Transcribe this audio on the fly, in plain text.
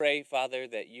Pray, Father,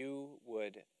 that you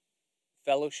would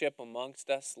fellowship amongst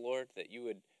us, Lord, that you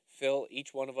would fill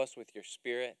each one of us with your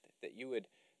Spirit, that you would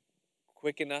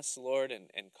quicken us, Lord, and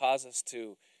cause us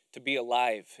to be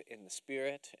alive in the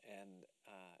Spirit,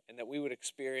 and that we would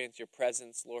experience your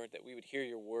presence, Lord, that we would hear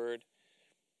your word.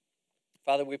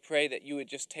 Father, we pray that you would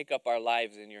just take up our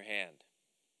lives in your hand.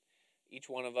 Each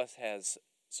one of us has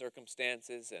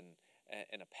circumstances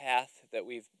and a path that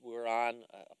we're on,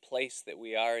 a place that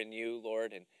we are in you,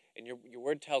 Lord, and your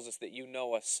word tells us that you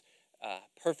know us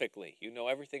perfectly. You know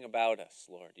everything about us,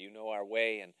 Lord. You know our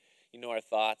way and you know our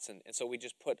thoughts, and so we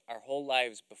just put our whole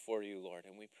lives before you, Lord,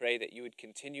 and we pray that you would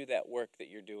continue that work that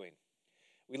you're doing.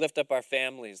 We lift up our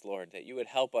families, Lord, that you would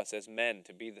help us as men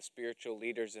to be the spiritual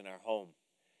leaders in our home,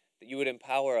 that you would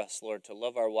empower us, Lord, to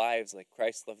love our wives like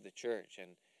Christ loved the church,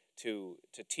 and to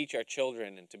teach our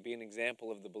children and to be an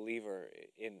example of the believer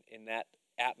in that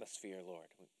atmosphere, Lord.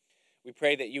 We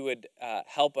pray that you would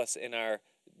help us in our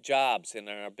jobs, in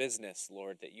our business,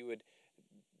 Lord, that you would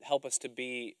help us to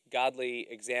be godly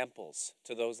examples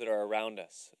to those that are around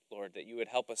us, Lord, that you would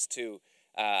help us to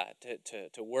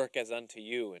work as unto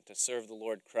you and to serve the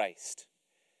Lord Christ.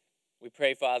 We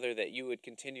pray, Father, that you would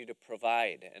continue to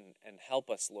provide and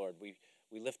help us, Lord. We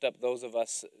lift up those of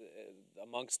us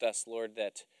amongst us, Lord,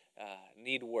 that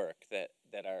need work, that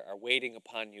are waiting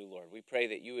upon you, Lord. We pray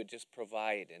that you would just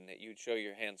provide and that you would show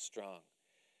your hand strong.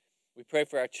 We pray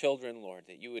for our children, Lord,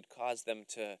 that you would cause them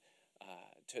to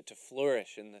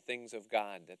flourish in the things of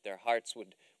God, that their hearts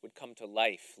would come to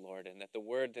life, Lord, and that the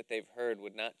word that they've heard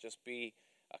would not just be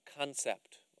a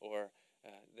concept, or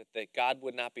that God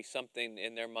would not be something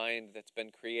in their mind that's been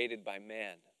created by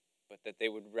man, but that they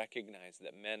would recognize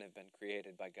that men have been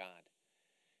created by God.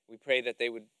 We pray that they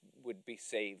would be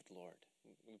saved, Lord.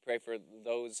 We pray for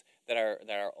those that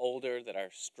are older, that are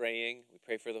straying. We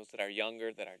pray for those that are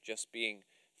younger, that are just being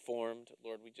formed.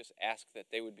 Lord, we just ask that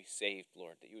they would be saved,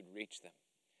 Lord, that you would reach them.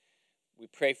 We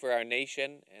pray for our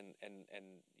nation and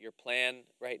your plan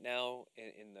right now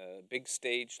in the big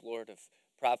stage, Lord, of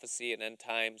prophecy and end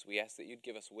times. We ask that you'd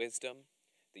give us wisdom,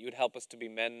 that you would help us to be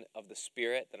men of the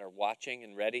Spirit that are watching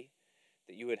and ready,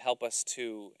 that you would help us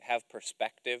to have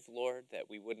perspective, Lord, that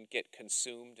we wouldn't get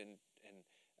consumed and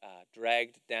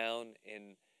dragged down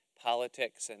in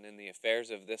politics and in the affairs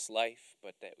of this life,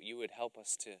 but that you would help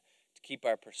us to keep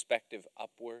our perspective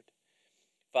upward.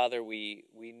 Father, we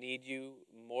need you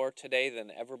more today than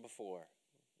ever before.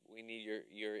 We need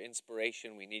your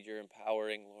inspiration. We need your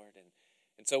empowering, Lord.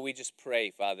 And so we just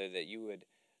pray, Father, that you would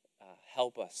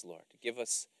help us, Lord, to give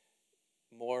us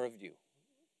more of you.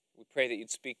 We pray that you'd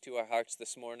speak to our hearts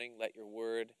this morning. Let your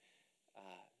word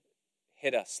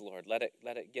hit us, Lord. Let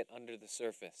it get under the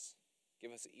surface.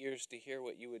 Give us ears to hear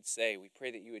what you would say. We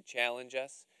pray that you would challenge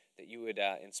us, that you would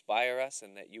inspire us,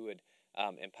 and that you would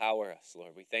empower us,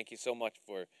 Lord. We thank you so much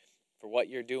for what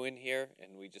you're doing here,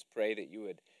 and we just pray that you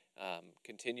would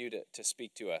continue to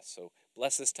speak to us. So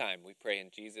bless this time, we pray in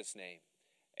Jesus' name.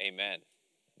 Amen.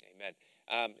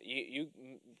 Amen. You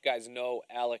guys know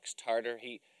Alex Tarter.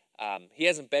 He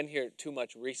hasn't been here too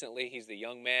much recently. He's the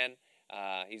young man.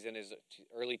 He's in his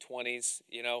early 20s.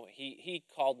 You know, he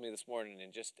called me this morning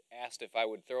and just asked if I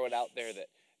would throw it out there that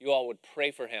you all would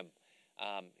pray for him.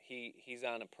 He's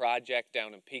on a project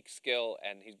down in Peekskill,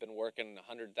 and he's been working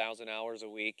 100,000 hours a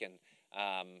week, and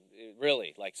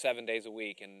really like 7 days a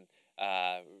week, and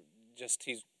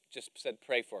he's just said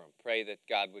pray for him. Pray that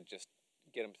God would just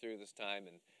get him through this time.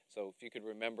 And so if you could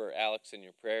remember Alex in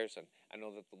your prayers, and I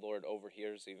know that the Lord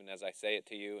overhears even as I say it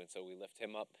to you, and so we lift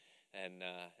him up and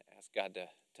ask God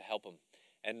to help him.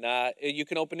 And you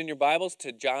can open in your Bibles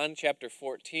to John chapter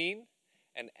 14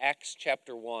 and Acts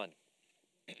chapter 1.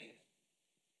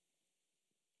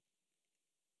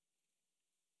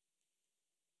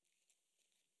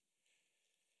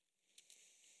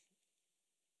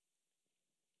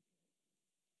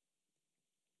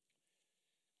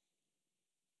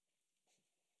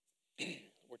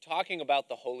 We're talking about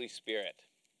the Holy Spirit.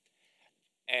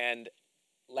 And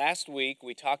last week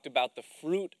we talked about the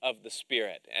fruit of the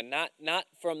Spirit, and not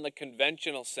from the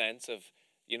conventional sense of,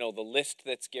 you know, the list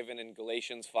that's given in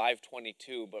Galatians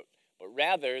 5:22, but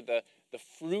rather the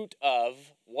fruit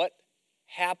of what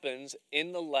happens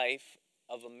in the life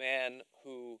of a man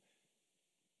who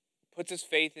puts his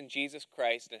faith in Jesus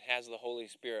Christ and has the Holy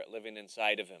Spirit living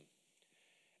inside of him.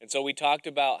 And so we talked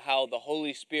about how the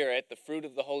Holy Spirit, the fruit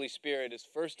of the Holy Spirit, is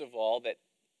first of all that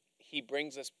he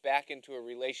brings us back into a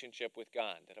relationship with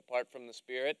God. That apart from the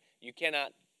Spirit, you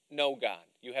cannot know God.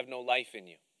 You have no life in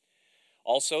you.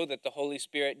 Also, that the Holy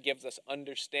Spirit gives us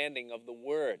understanding of the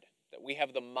Word. That we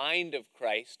have the mind of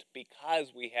Christ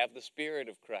because we have the Spirit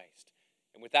of Christ.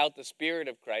 And without the Spirit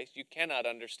of Christ, you cannot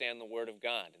understand the Word of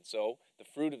God. And so the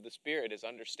fruit of the Spirit is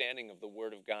understanding of the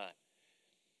Word of God.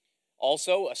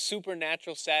 Also, a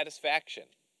supernatural satisfaction.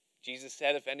 Jesus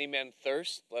said, if any man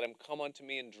thirst, let him come unto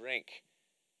me and drink.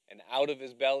 And out of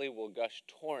his belly will gush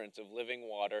torrents of living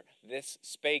water. This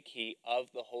spake he of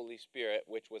the Holy Spirit,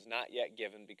 which was not yet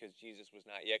given because Jesus was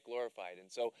not yet glorified. And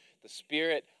so the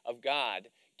Spirit of God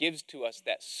gives to us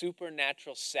that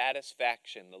supernatural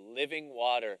satisfaction, the living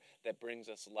water that brings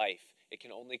us life. It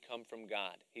can only come from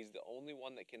God. He's the only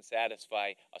one that can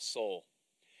satisfy a soul.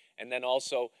 And then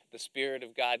also the Spirit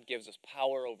of God gives us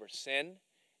power over sin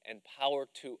and power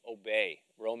to obey,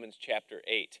 Romans chapter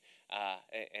 8,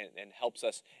 and helps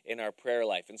us in our prayer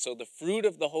life. And so the fruit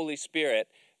of the Holy Spirit,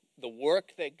 the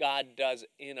work that God does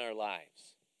in our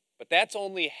lives. But that's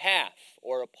only half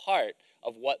or a part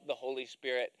of what the Holy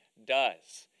Spirit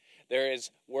does. There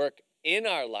is work in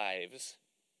our lives,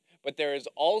 but there is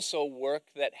also work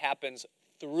that happens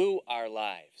through our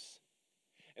lives.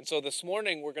 And so this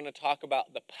morning we're going to talk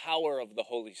about the power of the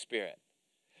Holy Spirit.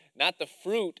 Not the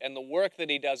fruit and the work that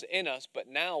he does in us, but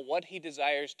now what he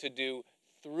desires to do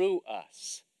through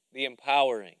us, the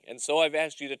empowering. And so I've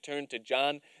asked you to turn to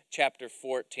John chapter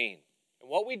 14. And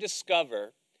what we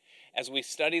discover as we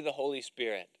study the Holy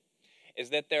Spirit is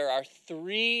that there are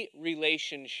 3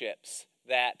 relationships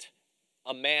that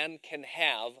a man can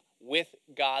have with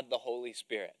God the Holy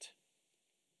Spirit.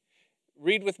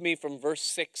 Read with me from verse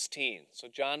 16. So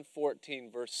John 14,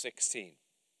 verse 16.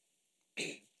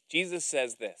 Jesus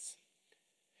says this.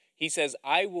 He says,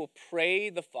 I will pray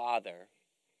the Father,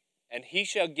 and he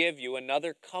shall give you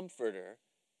another comforter,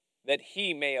 that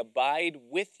he may abide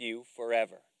with you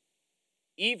forever.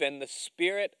 Even the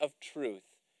Spirit of truth,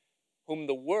 whom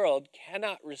the world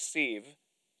cannot receive,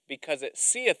 because it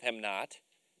seeth him not,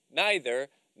 neither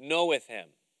knoweth him.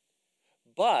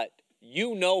 But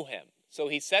you know him. So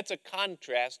he sets a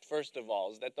contrast, first of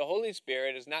all, is that the Holy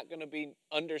Spirit is not going to be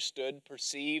understood,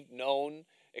 perceived, known,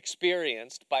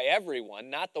 experienced by everyone,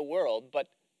 not the world, but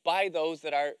by those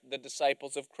that are the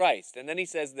disciples of Christ. And then he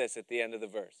says this at the end of the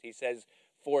verse. He says,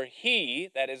 for he,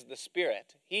 that is the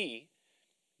Spirit, he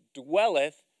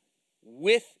dwelleth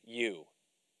with you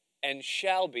and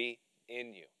shall be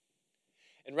in you.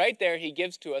 And right there he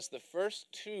gives to us the first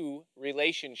 2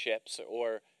 relationships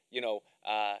or,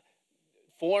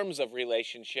 forms of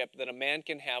relationship that a man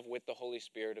can have with the Holy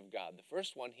Spirit of God. The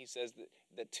first one, he says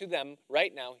that to them,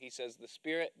 right now, he says, the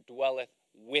Spirit dwelleth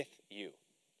with you.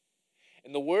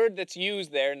 And the word that's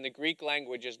used there in the Greek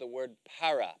language is the word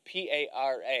para,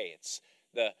 P-A-R-A. It's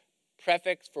the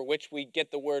prefix for which we get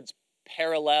the words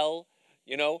parallel,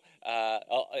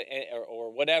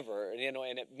 or whatever,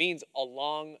 and it means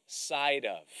alongside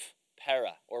of,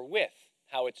 para, or with,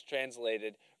 how it's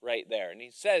translated right there. And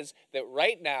he says that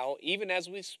right now, even as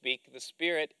we speak, the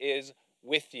Spirit is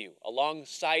with you,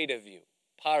 alongside of you,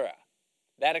 para,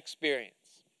 that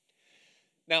experience.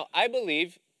 Now, I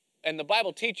believe, and the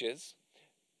Bible teaches,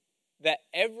 that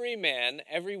every man,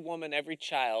 every woman, every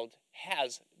child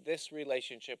has this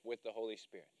relationship with the Holy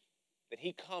Spirit, that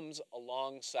he comes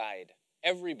alongside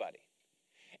everybody.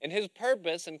 And his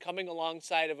purpose in coming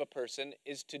alongside of a person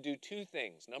is to do 2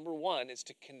 things. Number 1 is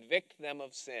to convict them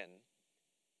of sin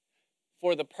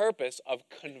for the purpose of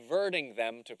converting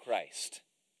them to Christ.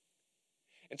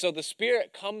 And so the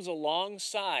Spirit comes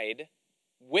alongside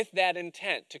with that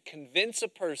intent to convince a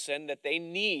person that they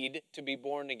need to be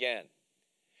born again.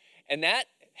 And that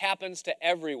happens to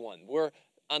everyone. We're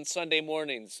on Sunday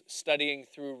mornings studying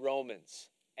through Romans,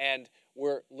 and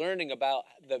we're learning about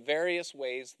the various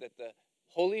ways that the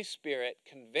Holy Spirit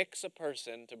convicts a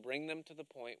person to bring them to the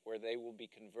point where they will be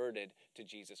converted to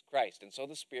Jesus Christ. And so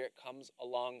the Spirit comes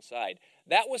alongside.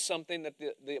 That was something that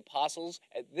the apostles,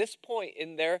 at this point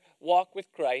in their walk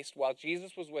with Christ, while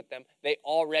Jesus was with them, they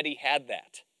already had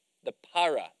that. The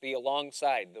para, the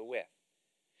alongside, the with.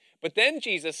 But then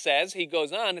Jesus says, he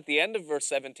goes on at the end of verse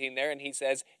 17 there, and he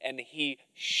says, and he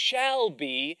shall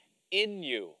be in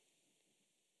you.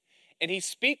 And he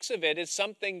speaks of it as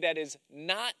something that is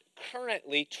not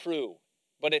currently true,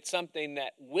 but it's something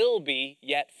that will be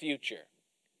yet future.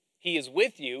 He is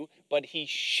with you, but he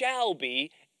shall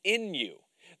be in you.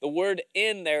 The word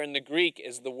in there in the Greek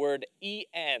is the word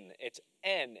en. It's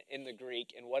en in the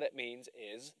Greek, and what it means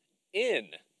is in.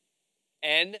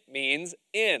 En means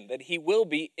in, that he will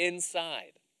be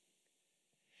inside.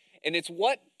 And it's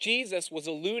what Jesus was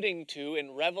alluding to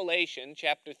in Revelation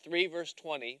chapter 3, verse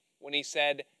 20, when he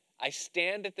said, I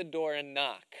stand at the door and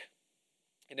knock.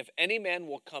 And if any man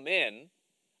will come in,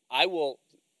 I will,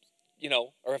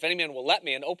 or if any man will let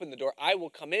me and open the door, I will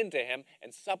come into him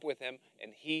and sup with him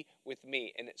and he with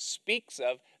me. And it speaks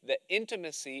of the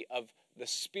intimacy of the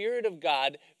Spirit of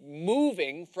God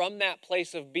moving from that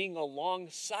place of being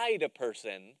alongside a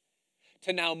person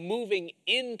to now moving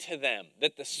into them,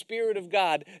 that the Spirit of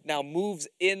God now moves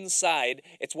inside.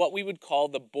 It's what we would call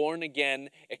the born-again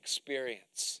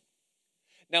experience.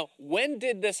 Now, when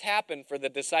did this happen for the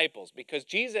disciples? Because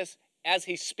Jesus, as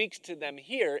he speaks to them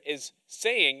here, is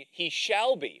saying he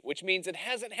shall be, which means it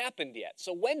hasn't happened yet.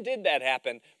 So when did that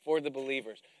happen for the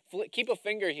believers? Keep a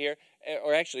finger here,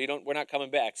 or actually, we're not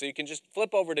coming back. So you can just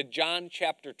flip over to John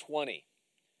chapter 20,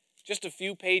 just a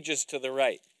few pages to the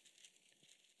right.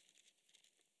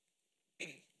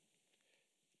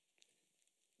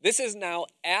 This is now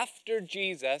after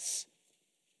Jesus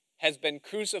has been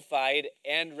crucified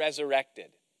and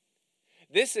resurrected.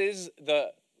 This is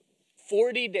the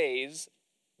 40 days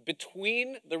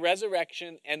between the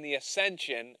resurrection and the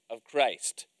ascension of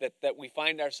Christ that we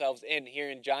find ourselves in here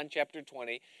in John chapter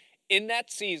 20, in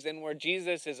that season where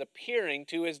Jesus is appearing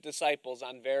to his disciples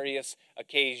on various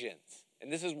occasions.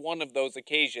 And this is one of those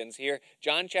occasions here,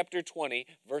 John chapter 20,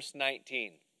 verse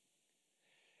 19.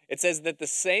 It says that the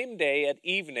same day at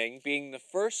evening, being the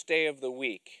first day of the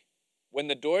week, when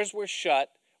the doors were shut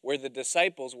where the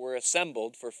disciples were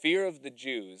assembled for fear of the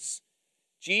Jews,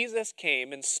 Jesus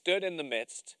came and stood in the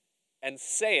midst, and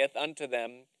saith unto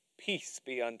them, Peace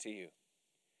be unto you.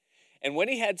 And when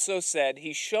he had so said,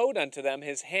 he showed unto them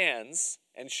his hands,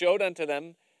 and showed unto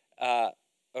them,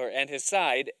 and his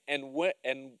side,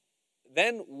 and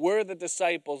then were the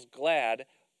disciples glad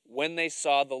when they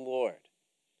saw the Lord.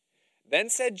 Then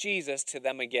said Jesus to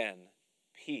them again,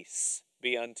 Peace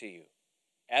be unto you.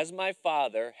 As my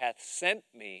Father hath sent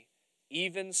me,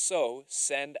 even so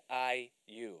send I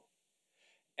you.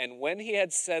 And when he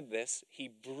had said this, he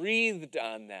breathed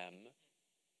on them,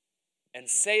 and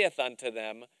saith unto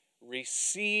them,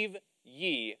 Receive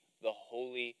ye the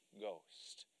Holy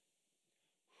Ghost.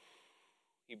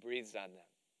 He breathes on them.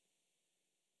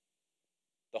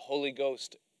 The Holy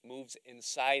Ghost moves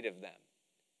inside of them.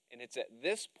 And it's at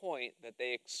this point that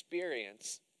they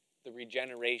experience the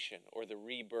regeneration or the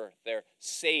rebirth. They're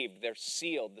saved, they're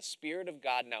sealed. The Spirit of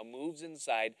God now moves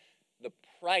inside, the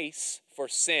price for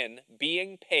sin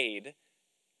being paid,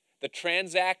 the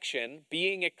transaction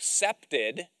being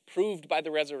accepted, proved by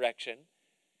the resurrection,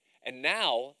 and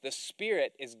now the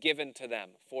Spirit is given to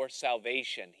them for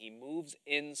salvation. He moves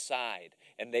inside,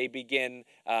 and they begin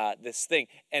this thing.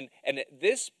 And at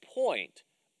this point,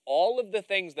 all of the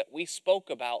things that we spoke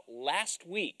about last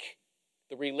week,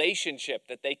 the relationship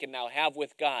that they can now have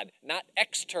with God, not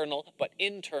external, but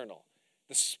internal.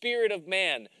 The spirit of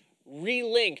man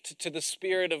relinked to the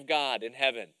Spirit of God in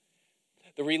heaven.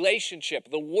 The relationship,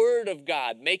 the Word of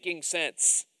God making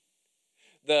sense.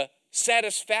 The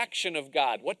satisfaction of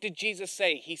God. What did Jesus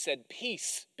say? He said,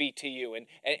 Peace be to you.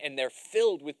 And they're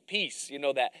filled with peace. You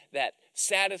know, that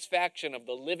satisfaction of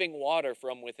the living water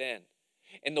from within.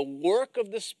 And the work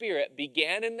of the Spirit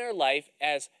began in their life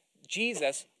as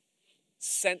Jesus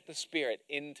sent the Spirit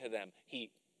into them.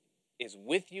 He is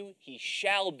with you. He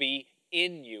shall be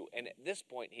in you. And at this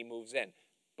point, he moves in.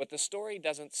 But the story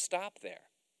doesn't stop there.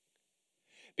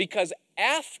 Because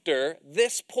after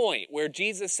this point where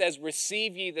Jesus says,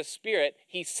 Receive ye the Spirit,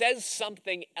 he says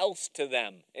something else to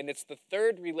them. And it's the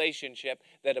third relationship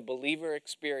that a believer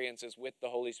experiences with the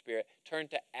Holy Spirit. Turn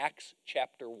to Acts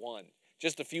chapter 1.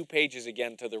 Just a few pages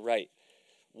again to the right.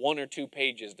 1 or 2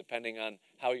 pages, depending on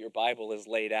how your Bible is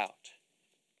laid out.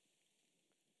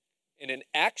 And in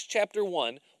Acts chapter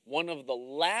 1, one of the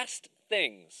last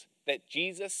things that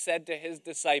Jesus said to his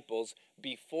disciples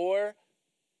before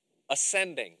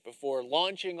ascending, before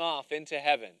launching off into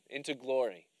heaven, into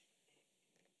glory.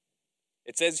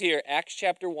 It says here, Acts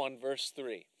chapter 1, verse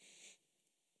 3.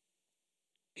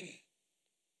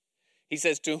 He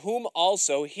says, To whom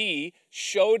also he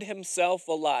showed himself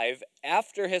alive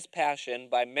after his passion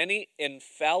by many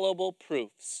infallible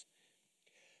proofs,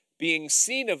 being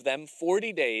seen of them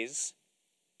 40 days,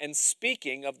 and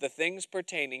speaking of the things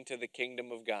pertaining to the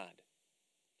kingdom of God.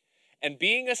 And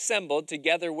being assembled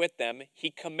together with them,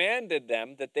 he commanded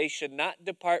them that they should not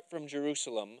depart from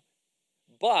Jerusalem,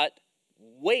 but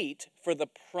wait for the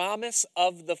promise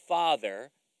of the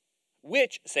Father,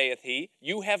 which, saith he,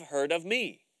 you have heard of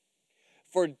me.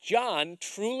 For John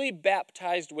truly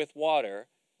baptized with water,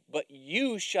 but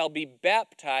you shall be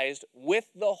baptized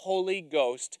with the Holy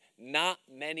Ghost not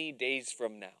many days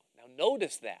from now. Now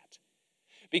notice that.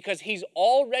 Because he's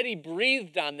already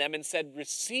breathed on them and said,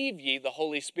 Receive ye the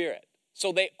Holy Spirit.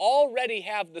 So they already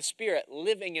have the Spirit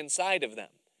living inside of them.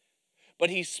 But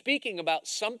he's speaking about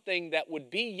something that would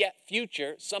be yet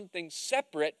future, something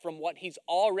separate from what he's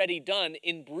already done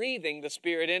in breathing the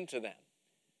Spirit into them.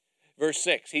 Verse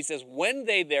 6, he says, when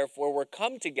they therefore were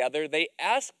come together, they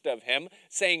asked of him,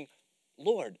 saying,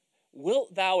 Lord,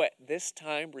 wilt thou at this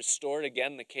time restore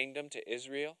again the kingdom to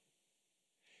Israel?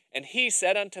 And he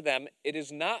said unto them, it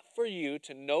is not for you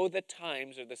to know the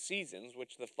times or the seasons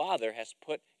which the Father has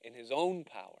put in his own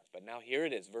power. But now here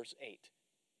it is, verse 8.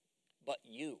 But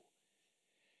you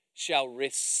shall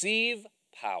receive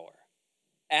power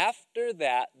after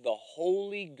that the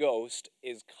Holy Ghost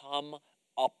is come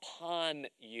upon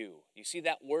you. You see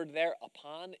that word there,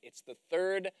 upon? It's the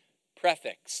third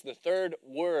prefix, the third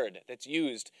word that's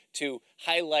used to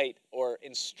highlight or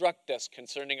instruct us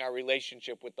concerning our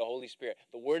relationship with the Holy Spirit.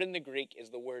 The word in the Greek is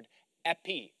the word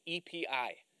epi,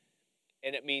 E-P-I,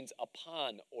 and it means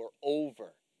upon or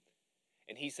over.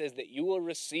 And he says that you will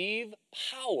receive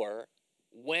power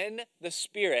when the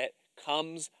Spirit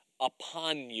comes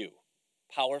upon you.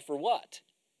 Power for what?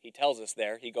 He tells us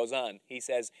there, he goes on, he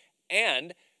says,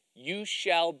 and you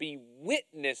shall be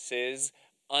witnesses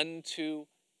unto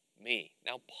me.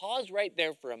 Now pause right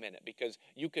there for a minute, because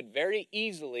you could very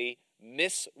easily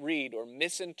misread or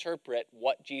misinterpret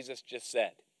what Jesus just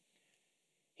said.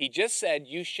 He just said,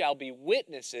 you shall be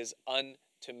witnesses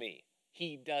unto me.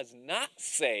 He does not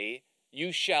say,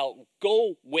 you shall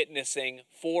go witnessing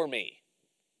for me.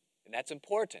 And that's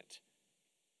important.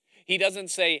 He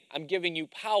doesn't say, I'm giving you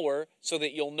power so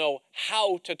that you'll know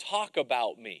how to talk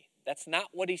about me. That's not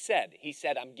what he said. He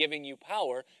said, I'm giving you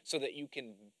power so that you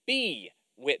can be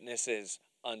witnesses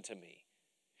unto me.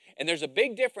 And there's a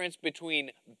big difference between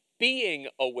being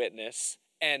a witness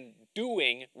and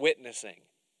doing witnessing.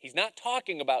 He's not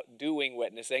talking about doing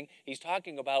witnessing. He's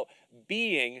talking about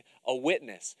being a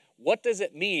witness. What does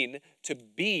it mean to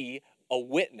be a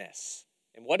witness?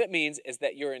 And what it means is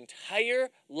that your entire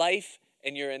life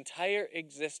and your entire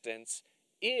existence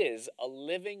is a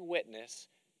living witness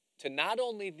to not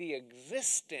only the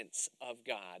existence of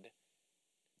God,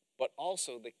 but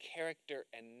also the character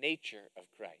and nature of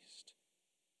Christ.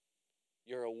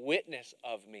 You're a witness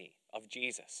of me, of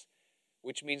Jesus,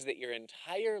 which means that your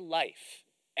entire life,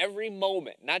 every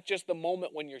moment, not just the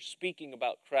moment when you're speaking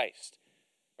about Christ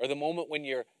or the moment when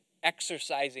you're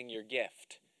exercising your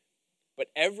gift, but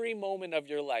every moment of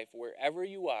your life, wherever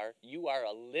you are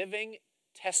a living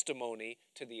testimony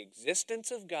to the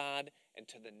existence of God and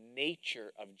to the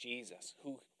nature of Jesus,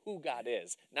 who God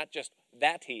is. Not just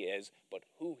that he is, but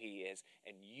who he is.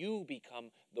 And you become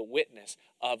the witness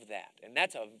of that. And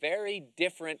that's a very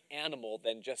different animal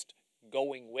than just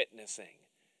going witnessing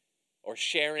or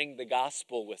sharing the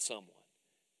gospel with someone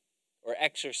or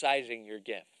exercising your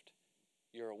gift.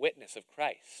 You're a witness of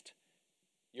Christ.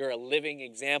 You're a living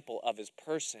example of his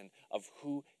person, of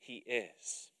who he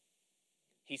is.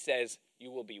 He says,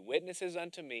 you will be witnesses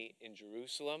unto me in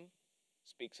Jerusalem,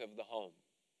 speaks of the home.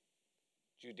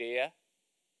 Judea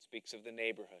speaks of the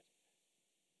neighborhood.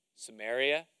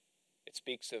 Samaria, it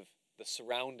speaks of the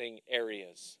surrounding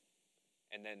areas.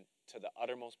 And then to the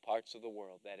uttermost parts of the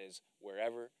world, that is,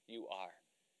 wherever you are,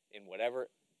 in whatever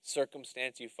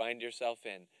circumstance you find yourself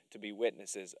in, to be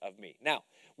witnesses of me. Now,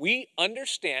 we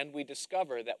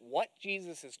discover that what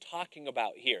Jesus is talking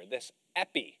about here, this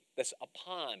epi, this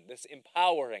upon, this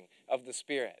empowering of the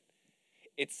Spirit,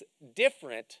 it's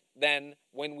different than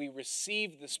when we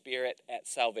receive the Spirit at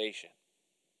salvation.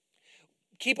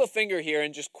 Keep a finger here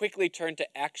and just quickly turn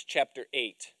to Acts chapter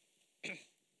 8.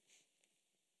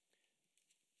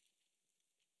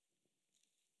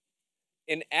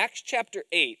 In Acts chapter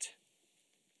 8,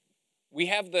 we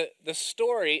have the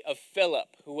story of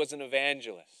Philip, who was an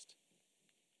evangelist.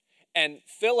 And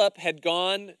Philip had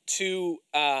gone to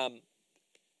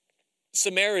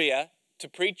Samaria to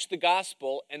preach the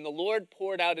gospel, and the Lord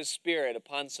poured out his Spirit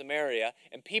upon Samaria,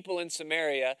 and people in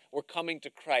Samaria were coming to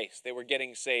Christ. They were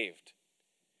getting saved.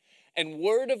 And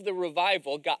word of the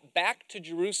revival got back to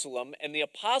Jerusalem, and the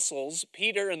apostles,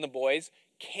 Peter and the boys,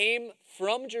 came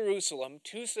from Jerusalem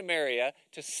to Samaria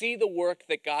to see the work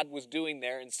that God was doing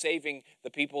there in saving the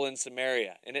people in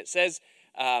Samaria. And it says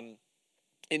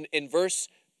in verse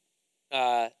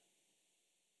 12,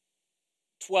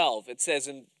 it says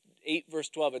in 8 verse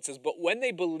 12, it says, but when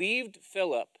they believed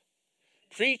Philip,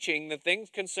 preaching the things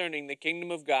concerning the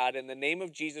kingdom of God in the name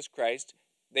of Jesus Christ,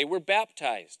 they were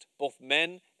baptized, both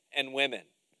men and women.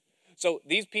 So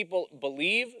these people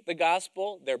believe the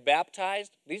gospel, they're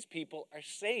baptized, these people are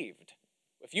saved.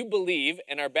 If you believe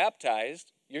and are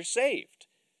baptized, you're saved.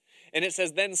 And it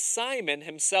says, then Simon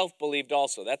himself believed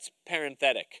also. That's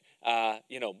parenthetic,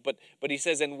 but he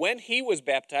says, and when he was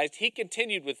baptized, he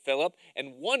continued with Philip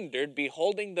and wondered,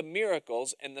 beholding the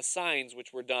miracles and the signs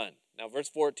which were done. Now, verse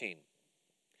 14.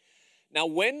 Now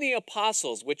when the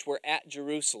apostles which were at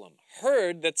Jerusalem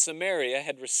heard that Samaria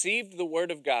had received the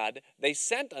word of God, they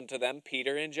sent unto them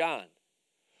Peter and John,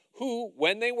 who,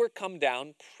 when they were come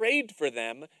down, prayed for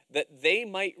them that they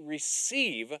might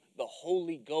receive the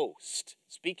Holy Ghost.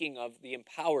 Speaking of the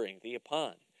empowering, the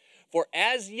upon. For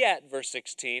as yet, verse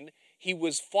 16, he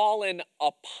was fallen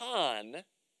upon,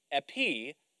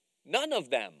 epi, none of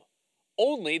them.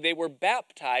 Only they were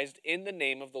baptized in the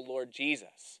name of the Lord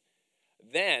Jesus.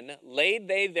 Then laid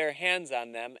they their hands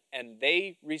on them, and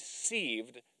they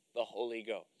received the Holy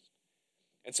Ghost.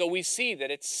 And so we see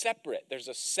that it's separate. There's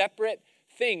a separate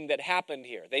thing that happened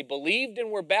here. They believed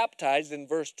and were baptized in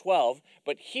verse 12,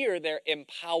 but here they're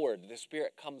empowered. The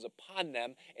Spirit comes upon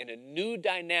them, and a new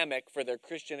dynamic for their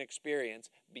Christian experience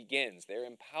begins. They're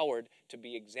empowered to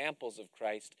be examples of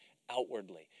Christ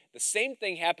outwardly. The same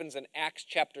thing happens in Acts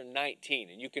chapter 19,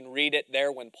 and you can read it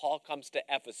there when Paul comes to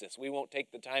Ephesus. We won't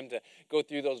take the time to go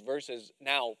through those verses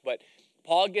now, but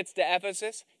Paul gets to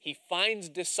Ephesus. He finds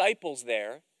disciples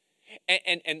there,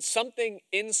 and something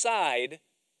inside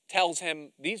tells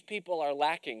him these people are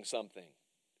lacking something.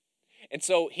 And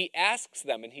so he asks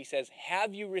them, and he says,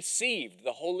 have you received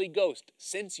the Holy Ghost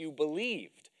since you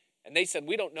believed? And they said,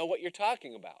 we don't know what you're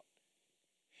talking about.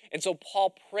 And so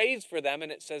Paul prays for them,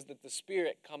 and it says that the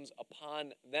Spirit comes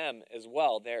upon them as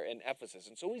well there in Ephesus.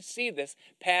 And so we see this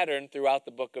pattern throughout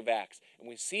the book of Acts, and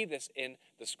we see this in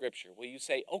the Scripture. Well, you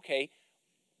say, okay,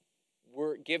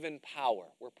 we're given power.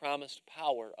 We're promised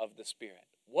power of the Spirit.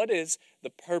 What is the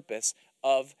purpose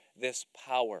of this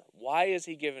power? Why is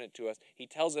he giving it to us? He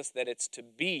tells us that it's to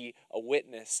be a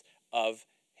witness of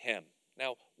him.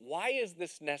 Now, why is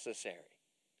this necessary?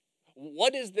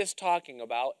 What is this talking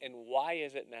about, and why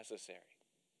is it necessary?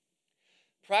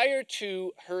 Prior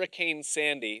to Hurricane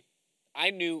Sandy, I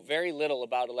knew very little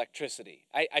about electricity.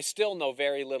 I still know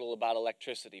very little about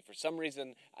electricity. For some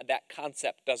reason, that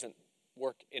concept doesn't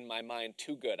work in my mind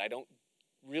too good. I don't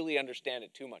really understand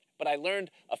it too much. But I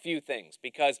learned a few things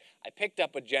because I picked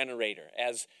up a generator,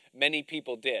 as many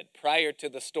people did, prior to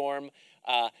the storm.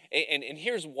 And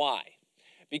here's why.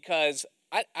 Because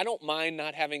I don't mind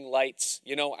not having lights.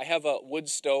 You know, I have a wood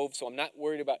stove, so I'm not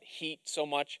worried about heat so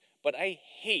much. But I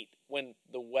hate when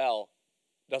the well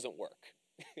doesn't work.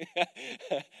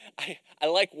 I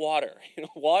like water. You know,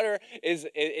 water is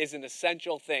an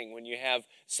essential thing when you have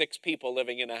 6 people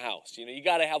living in a house. You know, you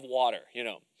got to have water, you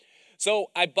know.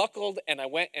 So I buckled and I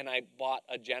went and I bought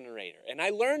a generator. And I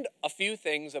learned a few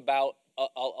things about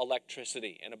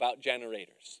electricity and about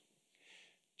generators.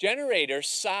 Generator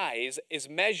size is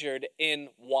measured in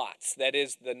watts. That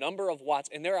is the number of watts.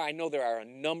 And I know there are a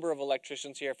number of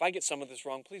electricians here. If I get some of this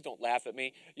wrong, please don't laugh at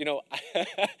me, you know,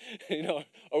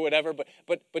 or whatever.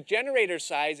 But generator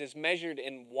size is measured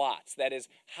in watts. That is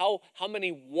how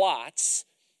many watts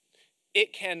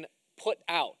it can put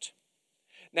out.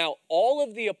 Now, all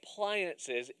of the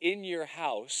appliances in your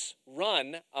house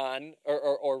run on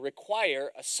or require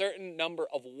a certain number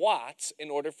of watts in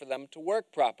order for them to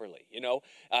work properly. You know,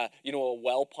 a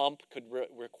well pump could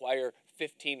require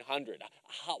 1,500. A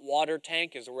hot water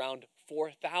tank is around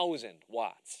 4,000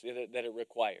 watts that it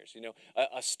requires. You know,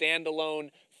 a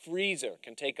standalone freezer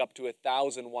can take up to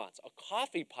 1,000 watts. A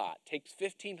coffee pot takes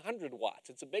 1,500 watts.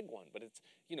 It's a big one, but it's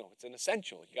an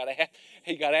essential. You gotta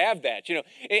have that. You know,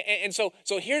 and so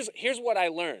here's what I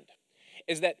learned,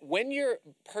 is that when you're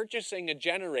purchasing a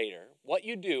generator, what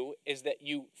you do is that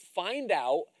you find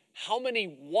out how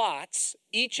many watts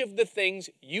each of the things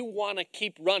you want to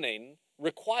keep running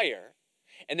require,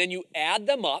 and then you add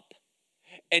them up,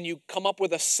 and you come up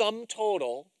with a sum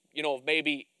total, you know, of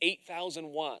maybe 8,000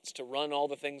 watts to run all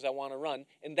the things I want to run.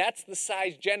 And that's the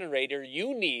size generator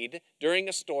you need during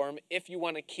a storm if you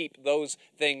want to keep those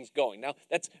things going. Now,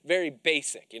 that's very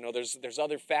basic. You know, there's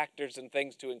other factors and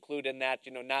things to include in that,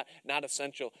 you know, not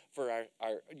essential for our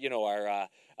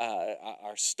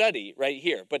study right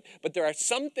here. But there are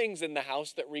some things in the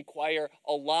house that require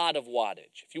a lot of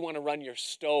wattage. If you want to run your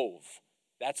stove,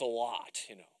 that's a lot,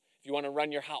 you know. If you want to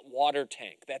run your hot water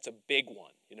tank, that's a big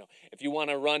one. You know, if you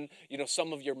want to run, you know,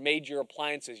 some of your major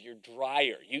appliances, your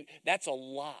dryer, that's a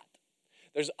lot.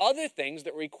 There's other things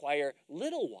that require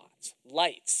little watts,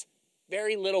 lights,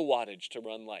 very little wattage to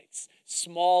run lights,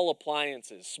 small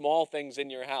appliances, small things in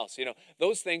your house. You know,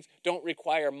 those things don't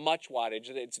require much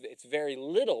wattage. It's very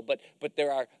little, but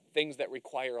there are things that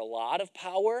require a lot of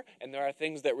power, and there are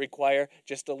things that require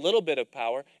just a little bit of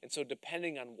power. And so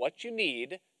depending on what you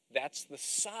need, that's the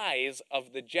size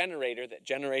of the generator that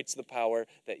generates the power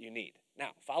that you need.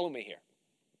 Now, follow me here.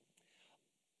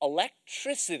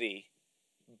 Electricity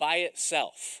by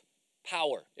itself,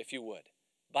 power, if you would,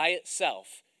 by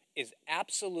itself is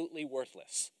absolutely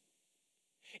worthless.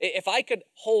 If I could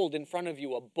hold in front of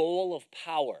you a bowl of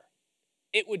power,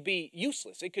 it would be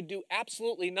useless. It could do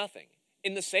absolutely nothing.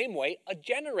 In the same way, a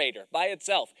generator by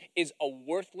itself is a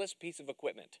worthless piece of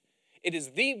equipment. It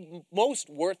is the most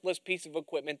worthless piece of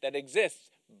equipment that exists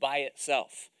by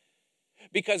itself,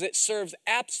 because it serves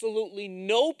absolutely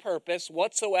no purpose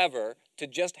whatsoever to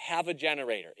just have a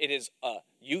generator. It is a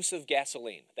use of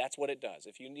gasoline. That's what it does.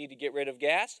 If you need to get rid of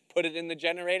gas, put it in the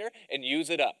generator and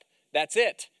use it up. That's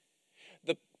it.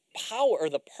 The power or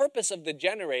the purpose of the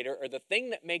generator, or the thing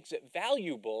that makes it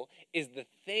valuable, is the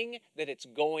thing that it's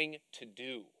going to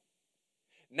do.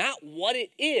 Not what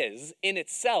it is in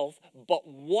itself, but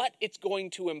what it's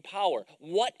going to empower,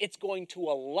 what it's going to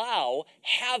allow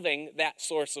having that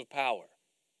source of power.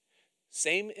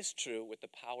 Same is true with the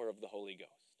power of the Holy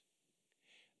Ghost.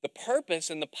 The purpose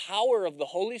and the power of the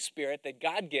Holy Spirit that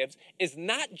God gives is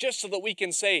not just so that we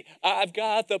can say, I've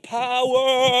got the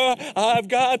power, I've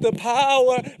got the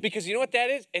power. Because you know what that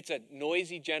is? It's a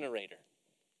noisy generator.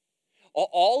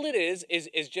 All it is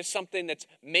just something that's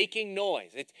making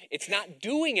noise. It's not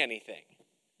doing anything.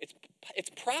 It's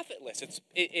profitless.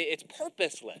 It's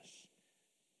purposeless.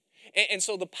 And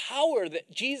so the power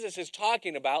that Jesus is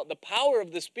talking about, the power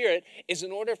of the Spirit, is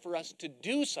in order for us to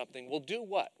do something. We'll do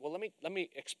what? Well, let me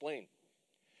explain.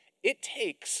 It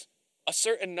takes a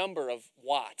certain number of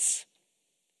watts.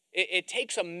 It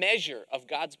takes a measure of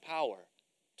God's power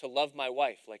to love my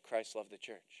wife like Christ loved the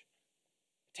church.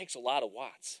 It takes a lot of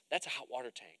watts. That's a hot water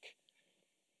tank.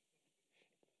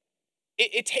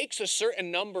 It takes a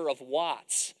certain number of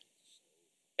watts.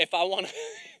 If I want to,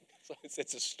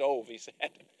 it's a stove, he said.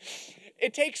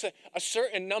 It takes a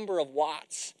certain number of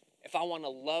watts if I want to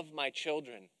love my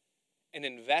children and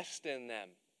invest in them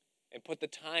and put the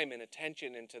time and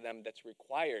attention into them that's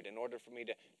required in order for me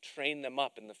to train them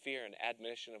up in the fear and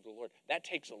admonition of the Lord. That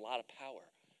takes a lot of power.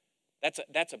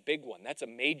 That's a big one. That's a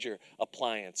major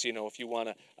appliance, if you want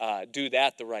to do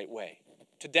that the right way.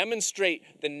 To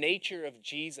demonstrate the nature of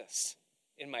Jesus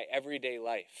in my everyday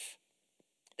life,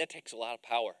 that takes a lot of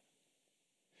power.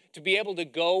 To be able to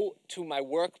go to my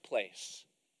workplace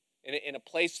in a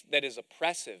place that is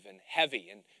oppressive and heavy,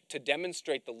 and to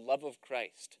demonstrate the love of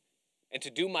Christ, and to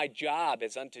do my job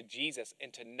as unto Jesus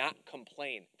and to not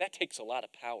complain, that takes a lot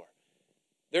of power.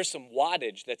 There's some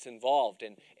wattage that's involved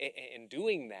in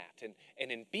doing that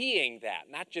and in being that,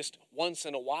 not just once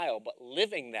in a while, but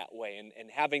living that way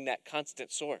and having that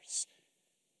constant source.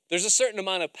 There's a certain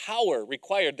amount of power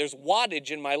required. There's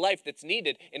wattage in my life that's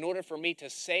needed in order for me to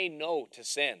say no to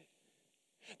sin.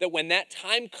 That when that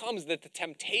time comes that the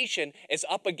temptation is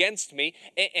up against me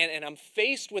and I'm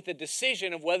faced with a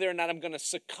decision of whether or not I'm going to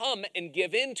succumb and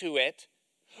give in to it,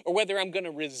 or whether I'm going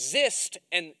to resist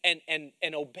and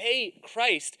obey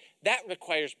Christ, that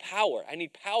requires power. I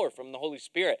need power from the Holy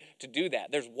Spirit to do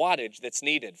that. There's wattage that's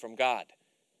needed from God.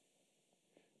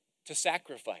 To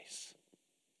sacrifice,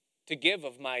 to give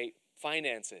of my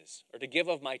finances, or to give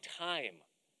of my time,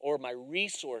 or my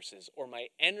resources, or my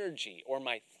energy, or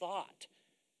my thought,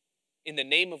 in the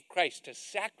name of Christ, to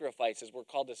sacrifice as we're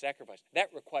called to sacrifice. That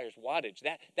requires wattage.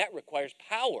 That requires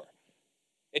power.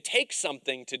 It takes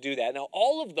something to do that. Now,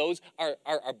 all of those are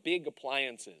big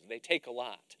appliances. They take a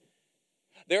lot.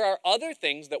 There are other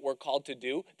things that we're called to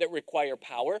do that require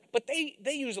power, but they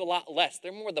use a lot less.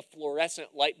 They're more the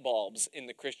fluorescent light bulbs in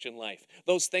the Christian life.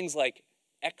 Those things like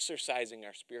exercising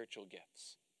our spiritual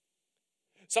gifts.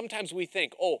 Sometimes we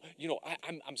think,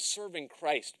 I'm serving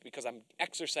Christ because I'm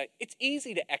exercising. It's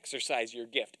easy to exercise your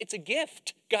gift. It's a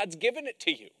gift. God's given it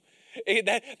to you.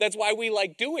 That's why we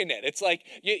like doing it. It's like,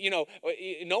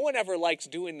 no one ever likes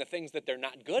doing the things that they're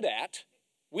not good at.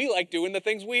 We like doing the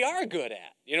things we are good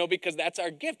at, because that's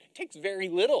our gift. It takes very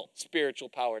little spiritual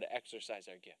power to exercise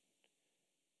our gift.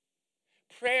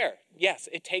 Prayer, yes,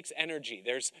 it takes energy.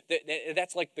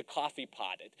 That's like the coffee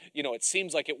pot. It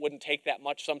seems like it wouldn't take that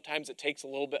much. Sometimes it takes a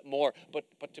little bit more.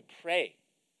 But to pray,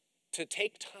 to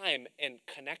take time and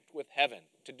connect with heaven,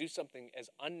 to do something as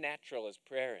unnatural as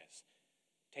prayer is,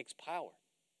 takes power.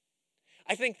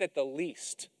 I think that the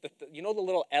least, the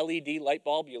little LED light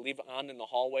bulb you leave on in the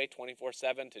hallway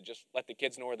 24/7 to just let the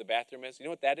kids know where the bathroom is? You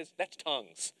know what that is? That's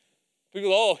tongues.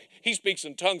 People, he speaks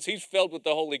in tongues. He's filled with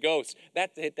the Holy Ghost.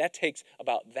 That takes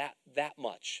about that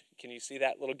much. Can you see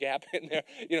that little gap in there?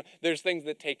 There's things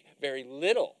that take very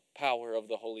little power of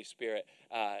the Holy Spirit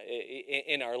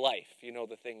in our life.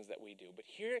 The things that we do. But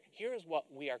here is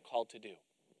what we are called to do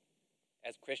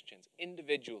as Christians,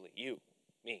 individually, you,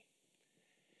 me,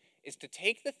 is to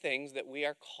take the things that we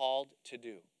are called to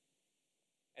do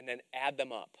and then add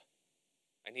them up.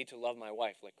 I need to love my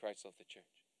wife like Christ loved the church.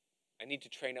 I need to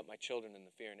train up my children in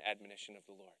the fear and admonition of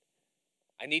the Lord.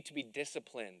 I need to be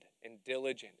disciplined and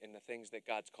diligent in the things that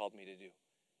God's called me to do.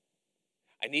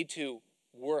 I need to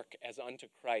work as unto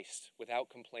Christ without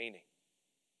complaining.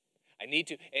 I need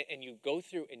to, and you go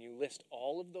through and you list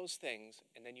all of those things,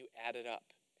 and then you add it up,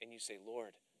 and you say,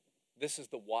 Lord, this is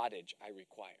the wattage I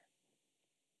require.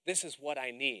 This is what I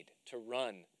need to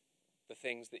run the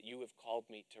things that you have called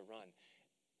me to run,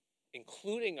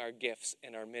 including our gifts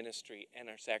and our ministry and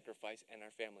our sacrifice and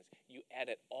our families. You add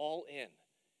it all in,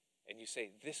 and you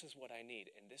say, this is what I need.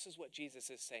 And this is what Jesus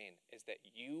is saying, is that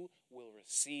you will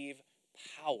receive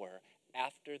power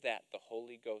after that the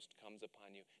Holy Ghost comes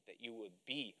upon you, that you would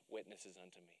be witnesses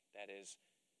unto me. That is,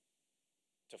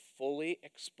 to fully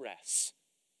express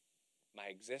my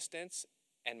existence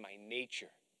and my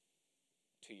nature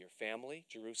to your family,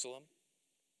 Jerusalem,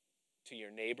 to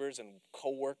your neighbors and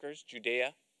co-workers,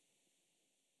 Judea,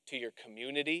 to your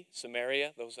community,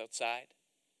 Samaria, those outside,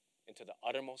 and to the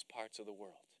uttermost parts of the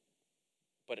world.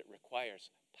 But it requires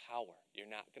power. You're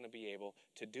not going to be able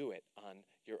to do it on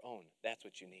your own. That's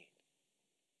what you need.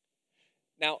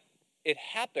 Now, it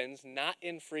happens not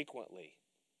infrequently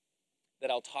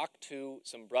that I'll talk to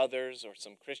some brothers or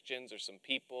some Christians or some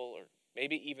people or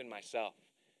maybe even myself.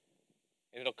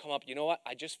 And it'll come up, you know what?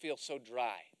 I just feel so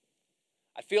dry.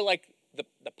 I feel like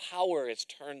the power is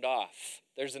turned off.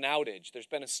 There's an outage. There's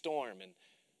been a storm and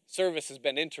service has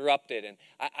been interrupted. And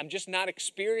I'm just not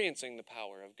experiencing the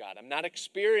power of God. I'm not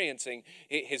experiencing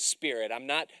His Spirit. I'm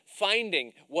not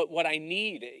finding what I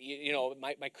need. You know,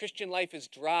 my Christian life is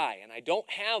dry. And I don't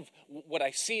have what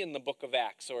I see in the book of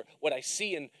Acts or what I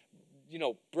see in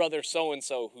brother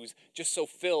so-and-so who's just so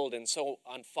filled and so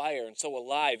on fire and so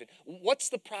alive. What's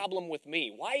the problem with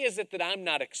me? Why is it that I'm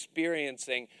not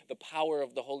experiencing the power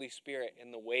of the Holy Spirit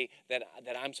in the way that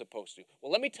I'm supposed to?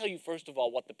 Well, let me tell you first of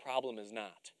all what the problem is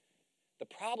not. The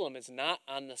problem is not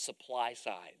on the supply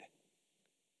side.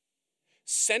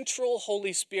 Central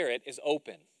Holy Spirit is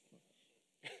open.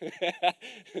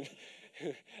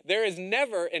 There is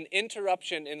never an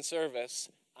interruption in service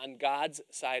on God's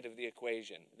side of the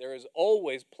equation. There is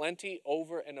always plenty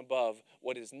over and above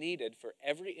what is needed for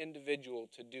every individual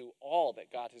to do all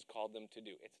that God has called them to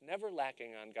do. It's never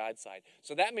lacking on God's side.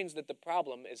 So that means that the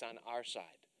problem is on our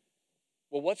side.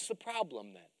 Well, what's the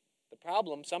problem then? The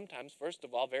problem sometimes, first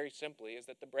of all, very simply, is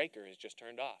that the breaker is just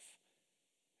turned off.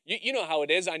 You know how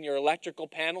it is on your electrical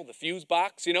panel, the fuse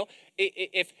box,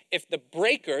 If the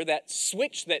breaker, that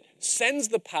switch that sends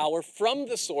the power from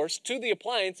the source to the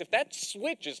appliance, if that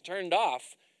switch is turned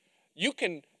off, you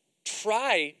can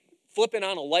try flipping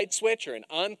on a light switch or an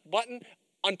on button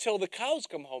until the cows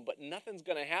come home, but nothing's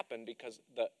going to happen because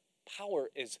the power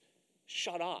is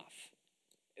shut off.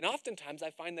 And oftentimes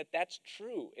I find that that's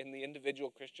true in the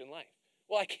individual Christian life.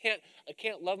 Well, I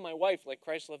can't love my wife like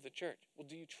Christ loved the church. Well,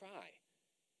 do you try?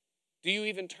 Do you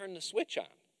even turn the switch on?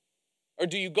 Or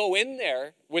do you go in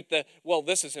there with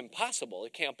this is impossible,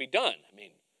 it can't be done?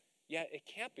 Yeah, it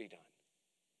can't be done.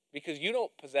 Because you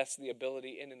don't possess the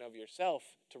ability in and of yourself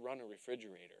to run a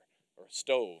refrigerator or a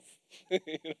stove.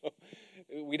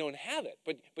 We don't have it.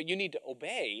 But you need to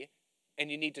obey,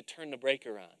 and you need to turn the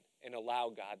breaker on and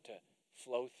allow God to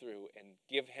flow through and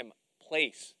give Him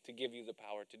place to give you the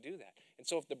power to do that. And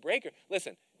so if the breaker,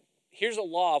 listen, here's a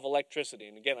law of electricity.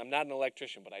 And again, I'm not an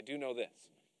electrician, but I do know this.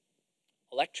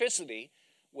 Electricity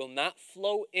will not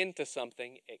flow into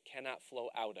something it cannot flow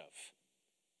out of.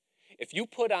 If you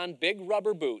put on big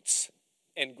rubber boots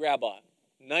and grab a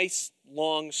nice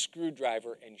long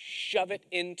screwdriver and shove it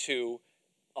into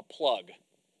a plug,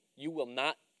 you will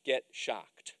not get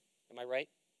shocked. Am I right?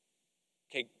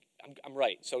 Okay, I'm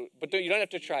right. So, but you don't have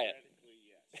to try it.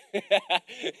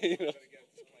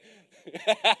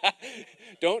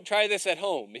 Don't try this at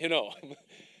home,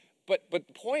 But the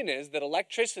point is that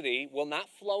electricity will not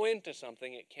flow into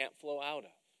something it can't flow out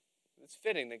of. It's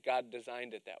fitting that God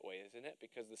designed it that way, isn't it?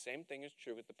 Because the same thing is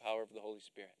true with the power of the Holy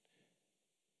Spirit.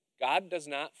 God does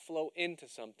not flow into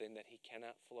something that He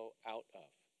cannot flow out of.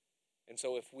 And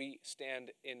so if we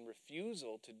stand in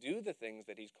refusal to do the things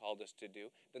that He's called us to do,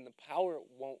 then the power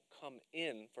won't come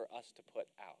in for us to put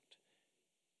out.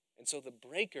 And so the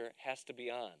breaker has to be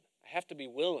on. I have to be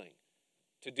willing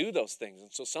to do those things.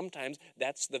 And so sometimes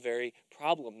that's the very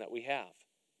problem that we have.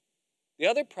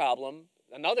 Another problem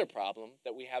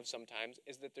that we have sometimes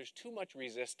is that there's too much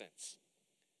resistance.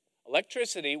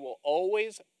 Electricity will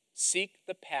always seek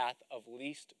the path of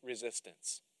least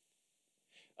resistance.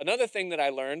 Another thing that I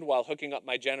learned while hooking up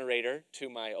my generator to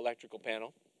my electrical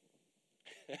panel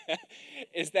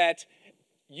is that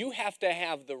you have to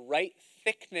have the right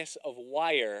thickness of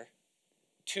wire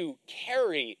to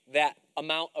carry that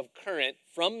amount of current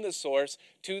from the source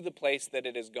to the place that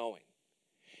it is going.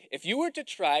 If you were to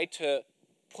try to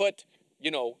put,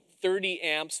 30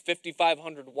 amps,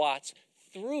 5,500 watts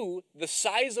through the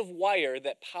size of wire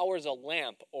that powers a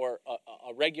lamp or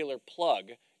a regular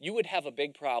plug, you would have a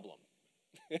big problem.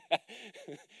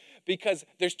 Because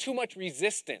there's too much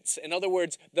resistance. In other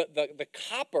words, the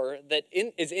copper that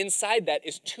is inside that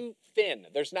is too thin.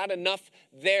 There's not enough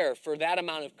there for that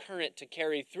amount of current to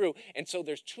carry through. And so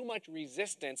there's too much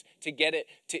resistance to get it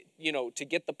to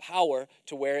get the power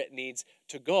to where it needs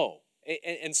to go.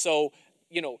 And so,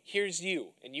 here's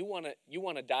you, and you want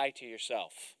to die to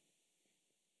yourself.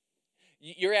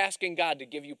 You're asking God to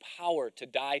give you power to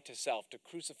die to self, to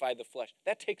crucify the flesh.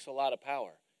 That takes a lot of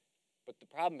power. But the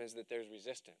problem is that there's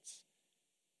resistance.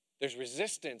 There's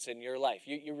resistance in your life.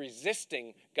 You're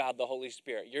resisting God the Holy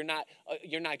Spirit. You're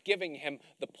not giving him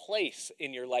the place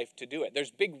in your life to do it.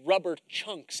 There's big rubber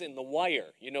chunks in the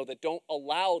wire, that don't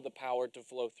allow the power to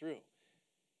flow through.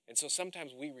 And so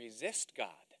sometimes we resist God.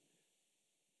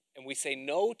 And we say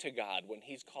no to God when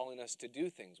he's calling us to do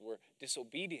things. We're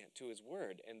disobedient to his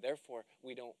word, and therefore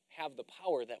we don't have the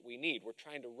power that we need. We're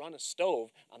trying to run a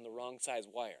stove on the wrong size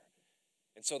wire.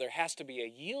 And so there has to be a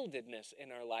yieldedness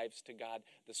in our lives to God,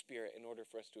 the Spirit, in order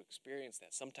for us to experience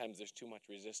that. Sometimes there's too much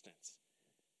resistance.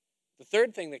 The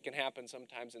third thing that can happen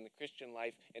sometimes in the Christian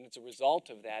life, and it's a result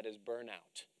of that, is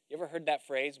burnout. You ever heard that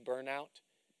phrase, burnout?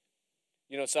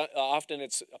 So often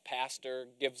it's a pastor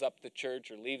gives up the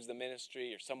church or leaves the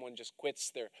ministry, or someone just quits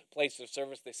their place of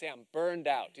service. They say, I'm burned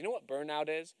out. Do you know what burnout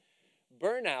is?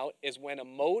 Burnout is when a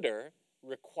motor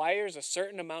requires a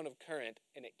certain amount of current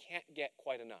and it can't get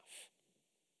quite enough.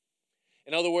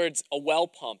 In other words, a well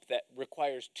pump that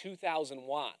requires 2,000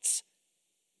 watts,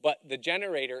 but the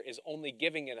generator is only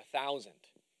giving it 1,000.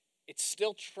 It's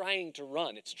still trying to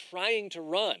run. It's trying to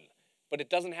run, but it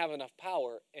doesn't have enough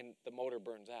power, and the motor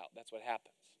burns out. That's what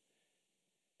happens.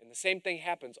 And the same thing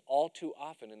happens all too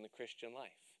often in the Christian life.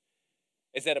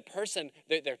 Is that a person,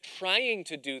 they're trying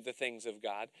to do the things of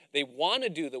God. They want to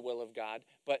do the will of God,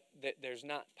 but there's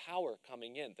not power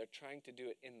coming in. They're trying to do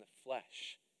it in the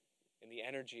flesh, in the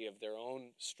energy of their own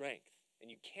strength.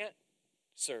 And you can't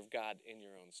serve God in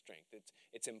your own strength.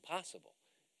 It's impossible.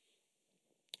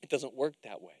 It doesn't work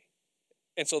that way.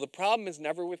 And so the problem is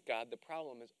never with God. The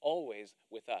problem is always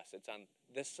with us. It's on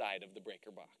this side of the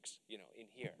breaker box, in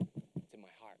here. It's in my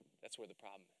heart. That's where the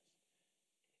problem is.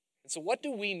 And so what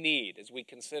do we need as we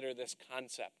consider this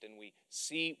concept and we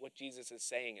see what Jesus is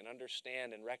saying and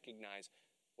understand and recognize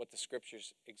what the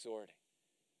Scripture's exhorting?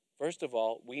 First of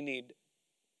all, we need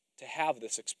to have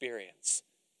this experience.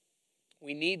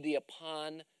 We need the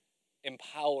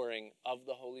empowering of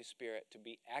the Holy Spirit to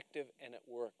be active and at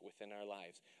work within our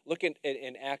lives. Look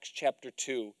in Acts chapter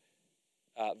 2,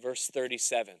 verse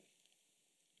 37.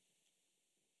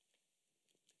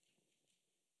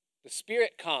 The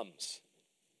Spirit comes.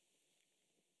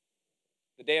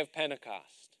 The day of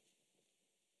Pentecost.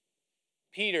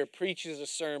 Peter preaches a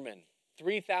sermon.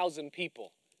 3,000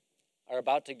 people are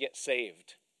about to get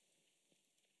saved.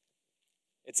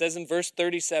 It says in verse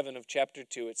 37 of chapter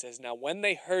 2, it says, Now when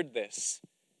they heard this,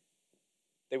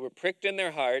 they were pricked in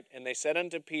their heart, and they said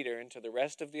unto Peter and to the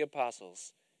rest of the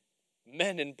apostles,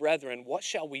 Men and brethren, what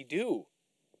shall we do?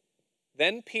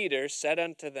 Then Peter said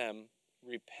unto them,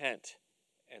 Repent,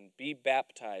 and be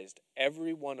baptized,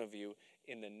 every one of you,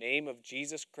 in the name of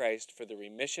Jesus Christ for the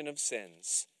remission of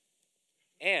sins,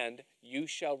 and you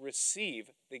shall receive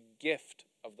the gift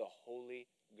of the Holy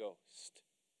Ghost.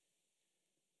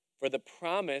 For the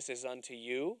promise is unto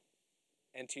you,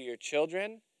 and to your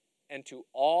children, and to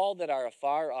all that are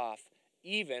afar off,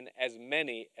 even as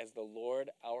many as the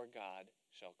Lord our God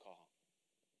shall call.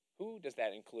 Who does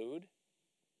that include?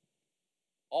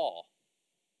 All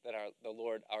that the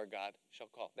Lord our God shall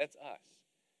call. That's us.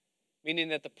 Meaning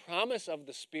that the promise of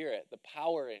the Spirit, the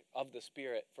power of the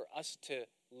Spirit for us to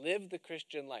live the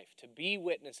Christian life, to be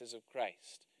witnesses of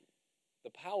Christ,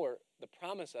 the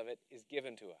promise of it is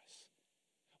given to us.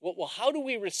 Well, how do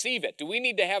we receive it? Do we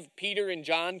need to have Peter and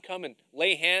John come and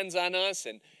lay hands on us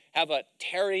and have a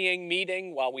tarrying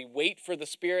meeting while we wait for the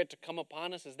Spirit to come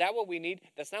upon us? Is that what we need?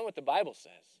 That's not what the Bible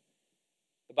says.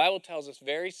 The Bible tells us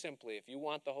very simply, if you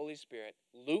want the Holy Spirit,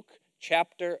 Luke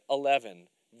chapter 11,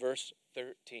 verse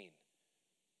 13.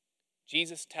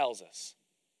 Jesus tells us,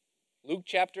 Luke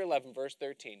chapter 11, verse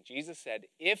 13, Jesus said,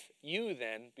 If you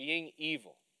then, being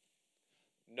evil,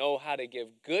 know how to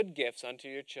give good gifts unto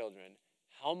your children,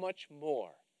 how much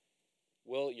more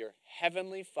will your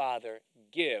heavenly Father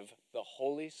give the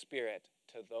Holy Spirit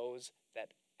to those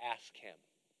that ask him?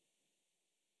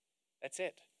 That's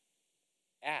it.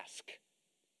 Ask.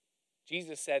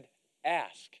 Jesus said,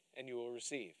 Ask, and you will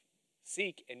receive.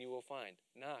 Seek, and you will find.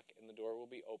 Knock, and the door will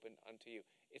be opened unto you.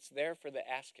 It's there for the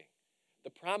asking. The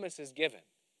promise is given.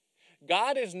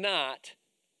 God is not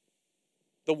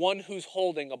the one who's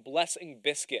holding a blessing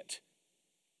biscuit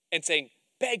and saying,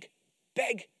 beg,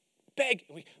 beg, beg.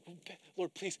 And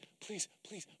Lord, please, please,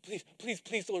 please, please, please,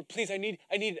 please, Lord, please, I need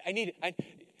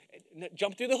it.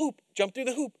 Jump through the hoop, jump through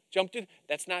the hoop, jump through.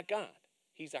 That's not God.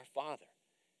 He's our Father.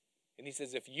 And he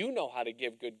says, if you know how to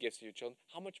give good gifts to your children,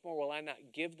 how much more will I not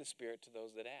give the Spirit to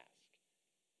those that ask?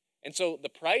 And so the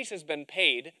price has been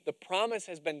paid, the promise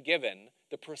has been given,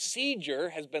 the procedure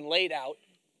has been laid out.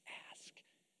 Ask.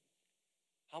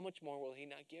 How much more will he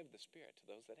not give the Spirit to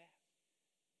those that ask?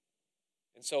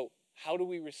 And so, how do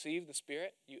we receive the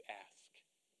Spirit? You ask.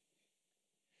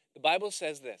 The Bible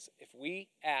says this, if we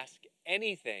ask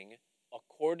anything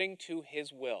according to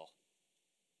his will,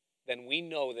 then we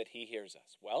know that he hears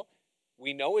us. Well,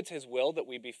 we know it's his will that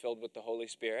we be filled with the Holy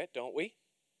Spirit, don't we?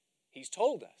 He's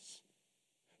told us.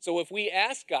 So if we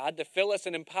ask God to fill us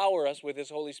and empower us with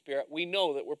his Holy Spirit, we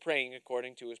know that we're praying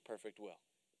according to his perfect will.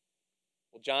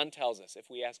 Well, John tells us if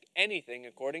we ask anything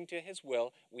according to his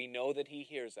will, we know that he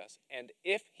hears us. And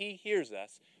if he hears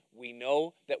us, we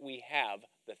know that we have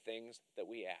the things that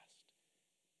we asked.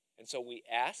 And so we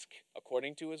ask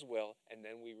according to his will, and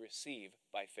then we receive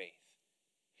by faith.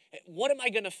 What am I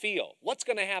going to feel? What's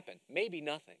going to happen? Maybe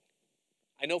nothing.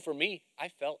 I know for me, I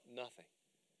felt nothing.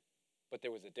 But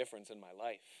there was a difference in my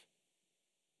life.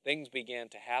 Things began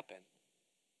to happen.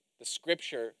 The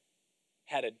scripture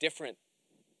had a different,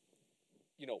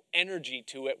 energy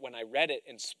to it when I read it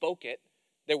and spoke it.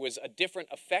 There was a different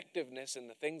effectiveness in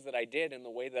the things that I did and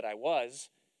the way that I was.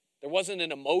 There wasn't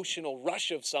an emotional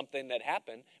rush of something that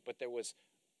happened, but there was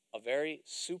a very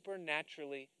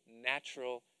supernaturally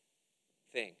natural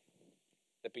thing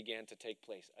that began to take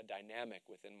place, a dynamic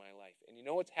within my life. And you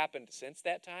know what's happened since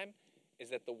that time? Is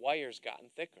that the wire's gotten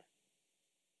thicker.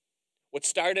 What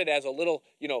started as a little,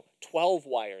 12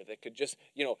 wire that could just,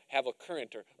 have a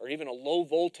current or even a low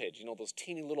voltage, those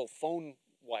teeny little phone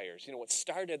wires, what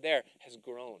started there has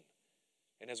grown.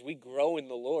 And as we grow in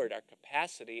the Lord, our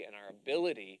capacity and our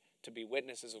ability to be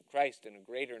witnesses of Christ in a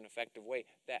greater and effective way,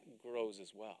 that grows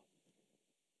as well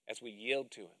as we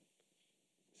yield to him.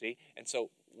 See? And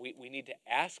so we need to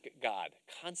ask God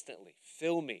constantly,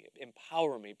 fill me,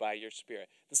 empower me by your Spirit.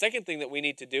 The second thing that we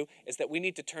need to do is that we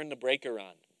need to turn the breaker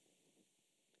on.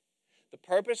 The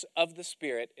purpose of the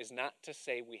Spirit is not to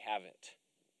say we have it.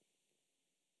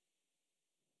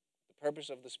 The purpose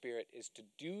of the Spirit is to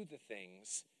do the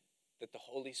things that the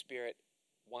Holy Spirit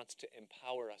wants to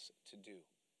empower us to do.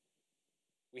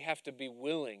 We have to be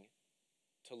willing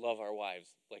to love our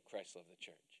wives like Christ loved the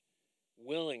church.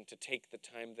 Willing to take the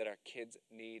time that our kids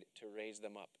need to raise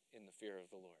them up in the fear of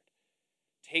the Lord.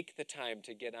 Take the time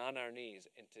to get on our knees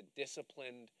and to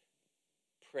disciplined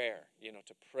prayer,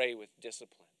 to pray with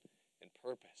discipline and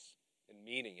purpose and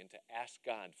meaning, and to ask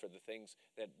God for the things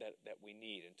that we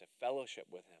need and to fellowship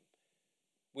with him.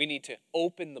 We need to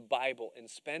open the Bible and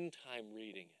spend time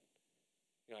reading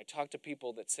it. I talk to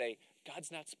people that say, God's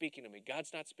not speaking to me,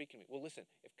 God's not speaking to me. Well, listen,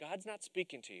 if God's not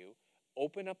speaking to you,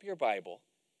 open up your Bible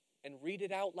and read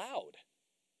it out loud.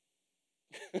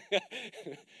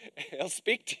 He'll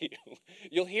speak to you.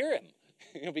 You'll hear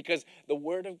him. Because the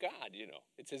Word of God,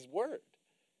 it's his Word.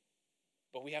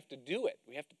 But we have to do it.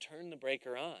 We have to turn the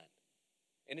breaker on.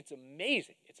 And it's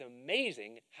amazing. It's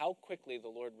amazing how quickly the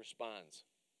Lord responds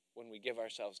when we give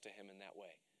ourselves to him in that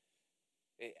way.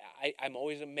 I'm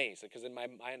always amazed because in my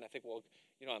mind I think, well,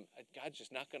 God's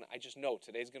just not going to, I just know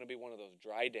today's going to be one of those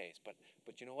dry days.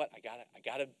 But you know what? I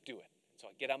gotta do it. So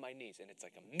I get on my knees, and it's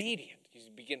like immediate. You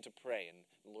begin to pray, and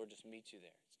the Lord just meets you there.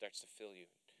 It starts to fill you.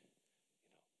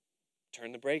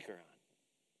 Turn the breaker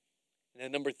on. And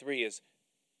then number 3 is,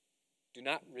 do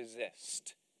not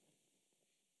resist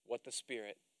what the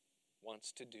Spirit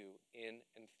wants to do in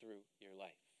and through your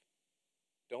life.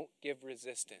 Don't give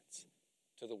resistance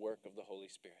to the work of the Holy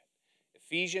Spirit.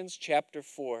 Ephesians chapter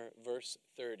 4, verse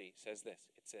 30 says this.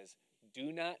 It says,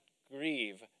 do not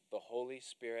grieve the Holy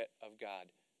Spirit of God,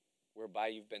 whereby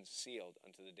you've been sealed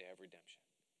unto the day of redemption.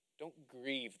 Don't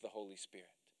grieve the Holy Spirit.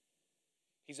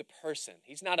 He's a person.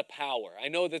 He's not a power. I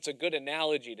know that's a good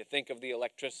analogy to think of the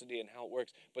electricity and how it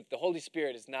works, but the Holy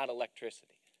Spirit is not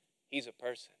electricity. He's a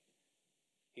person.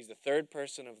 He's the third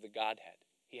person of the Godhead.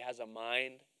 He has a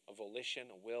mind, a volition,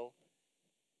 a will,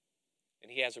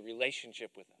 and he has a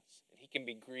relationship with us. And he can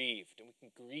be grieved, and we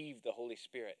can grieve the Holy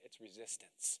Spirit. It's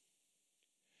resistance.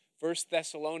 1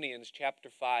 Thessalonians chapter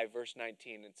 5, verse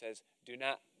 19, it says, do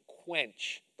not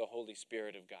quench the Holy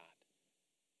Spirit of God.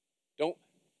 Don't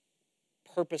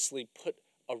purposely put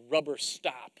a rubber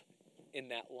stop in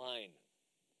that line.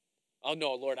 Oh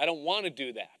no, Lord, I don't want to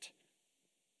do that.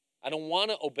 I don't want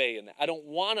to obey in that. I don't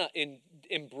want to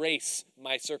embrace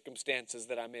my circumstances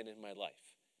that I'm in my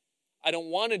life. I don't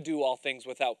want to do all things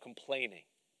without complaining,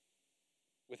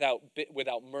 without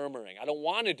murmuring. I don't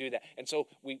want to do that. And so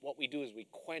what we do is we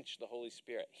quench the Holy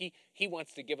Spirit. He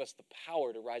wants to give us the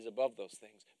power to rise above those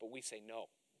things, but we say no.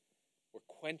 We're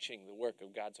quenching the work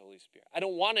of God's Holy Spirit. I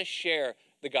don't want to share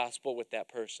the gospel with that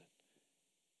person.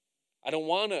 I don't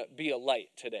want to be a light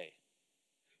today.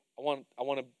 I want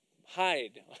to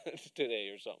hide today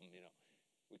or something,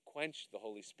 We quench the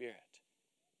Holy Spirit.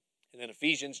 And then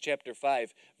Ephesians chapter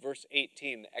 5, verse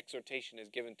 18, the exhortation is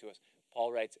given to us.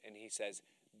 Paul writes, and he says,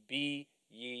 be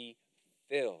ye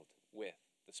filled with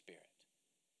the Spirit.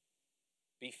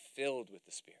 Be filled with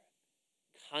the Spirit.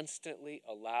 Constantly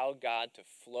allow God to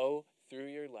flow through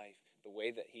your life the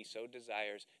way that he so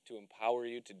desires to empower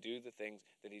you to do the things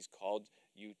that he's called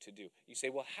you to do. You say,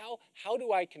 well, how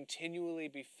do I continually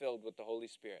be filled with the Holy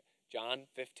Spirit? John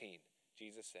 15,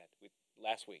 Jesus said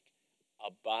last week,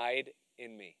 abide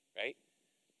in me, right?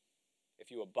 If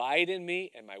you abide in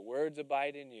me and my words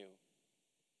abide in you,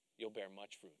 you'll bear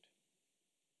much fruit.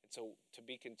 And so to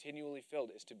be continually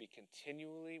filled is to be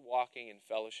continually walking in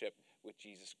fellowship with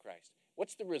Jesus Christ.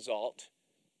 What's the result?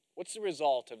 What's the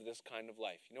result of this kind of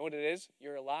life? You know what it is?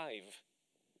 You're alive.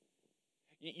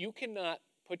 You cannot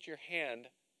put your hand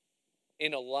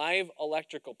in a live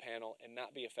electrical panel and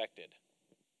not be affected.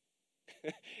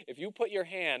 If you put your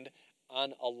hand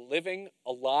on a living,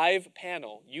 alive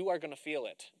panel, you are going to feel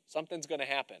it. Something's going to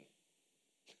happen.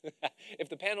 If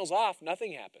the panel's off,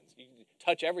 nothing happens. You can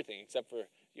touch everything except for,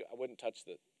 I wouldn't touch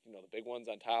the big ones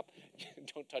on top.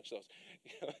 Don't touch those.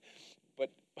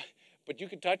 But you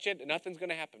can touch it and nothing's going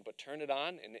to happen. But turn it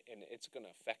on and it's going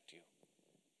to affect you.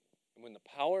 And when the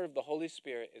power of the Holy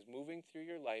Spirit is moving through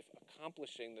your life,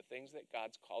 accomplishing the things that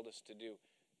God's called us to do,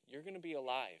 you're going to be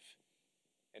alive.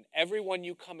 And everyone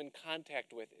you come in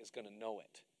contact with is going to know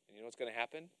it. And you know what's going to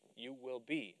happen? You will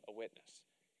be a witness.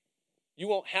 You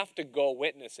won't have to go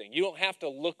witnessing. You don't have to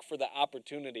look for the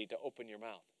opportunity to open your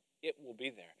mouth. It will be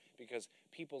there because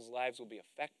people's lives will be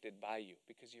affected by you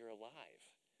because you're alive.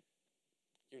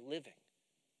 You're living.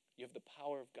 You have the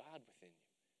power of God within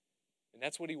you. And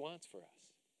that's what he wants for us.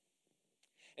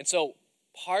 And so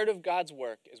part of God's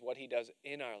work is what he does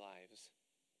in our lives.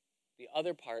 The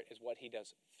other part is what he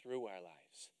does through our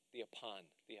lives. The upon,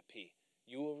 the epi.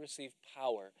 You will receive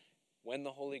power when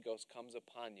the Holy Ghost comes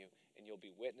upon you, and you'll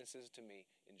be witnesses to me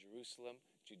in Jerusalem,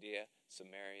 Judea,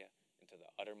 Samaria, and to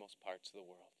the uttermost parts of the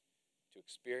world. To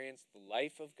experience the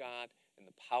life of God and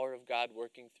the power of God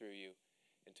working through you,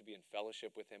 and to be in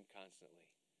fellowship with him constantly.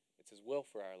 It's his will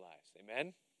for our lives.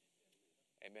 Amen?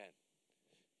 Amen.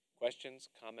 Questions,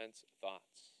 comments,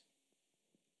 thoughts?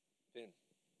 Vin.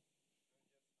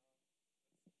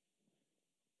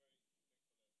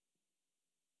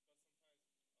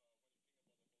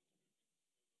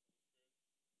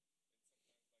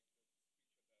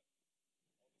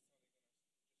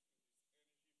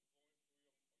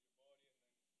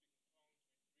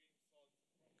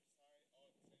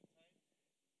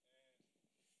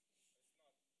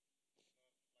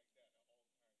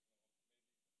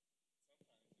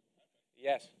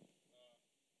 Yes.